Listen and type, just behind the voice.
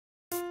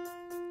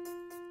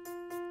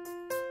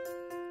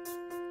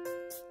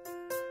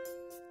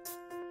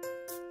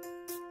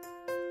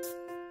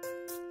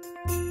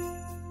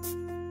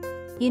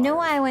You know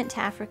why I went to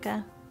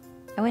Africa?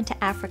 I went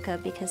to Africa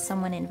because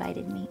someone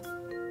invited me.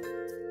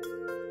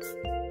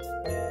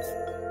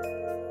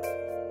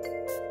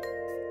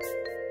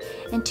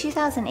 In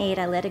 2008,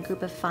 I led a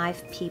group of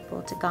 5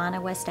 people to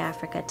Ghana, West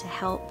Africa to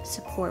help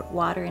support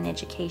water and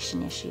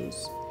education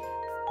issues.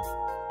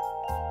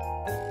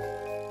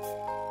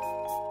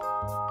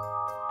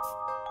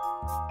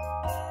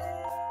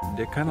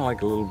 They're kind of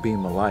like a little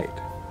beam of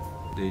light.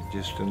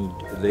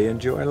 They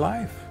enjoy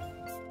life.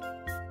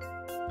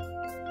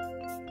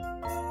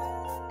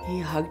 He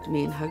hugged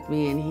me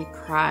and he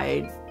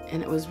cried,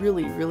 and it was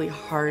really, really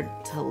hard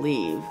to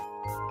leave.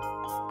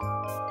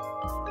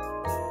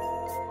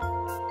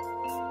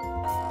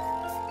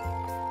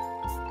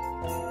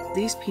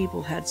 These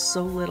people had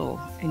so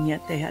little, and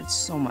yet they had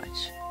so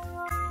much.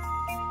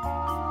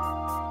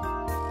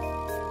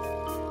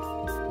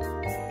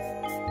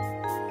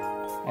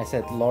 I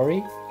said,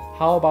 Lori,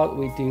 how about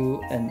we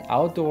do an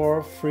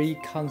outdoor free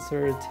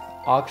concert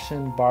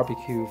auction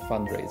barbecue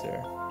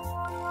fundraiser?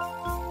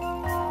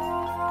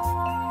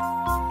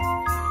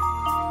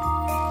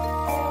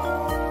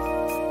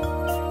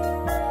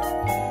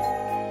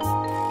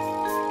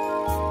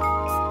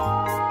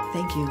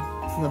 Thank you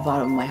from the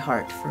bottom of my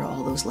heart for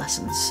all those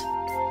lessons.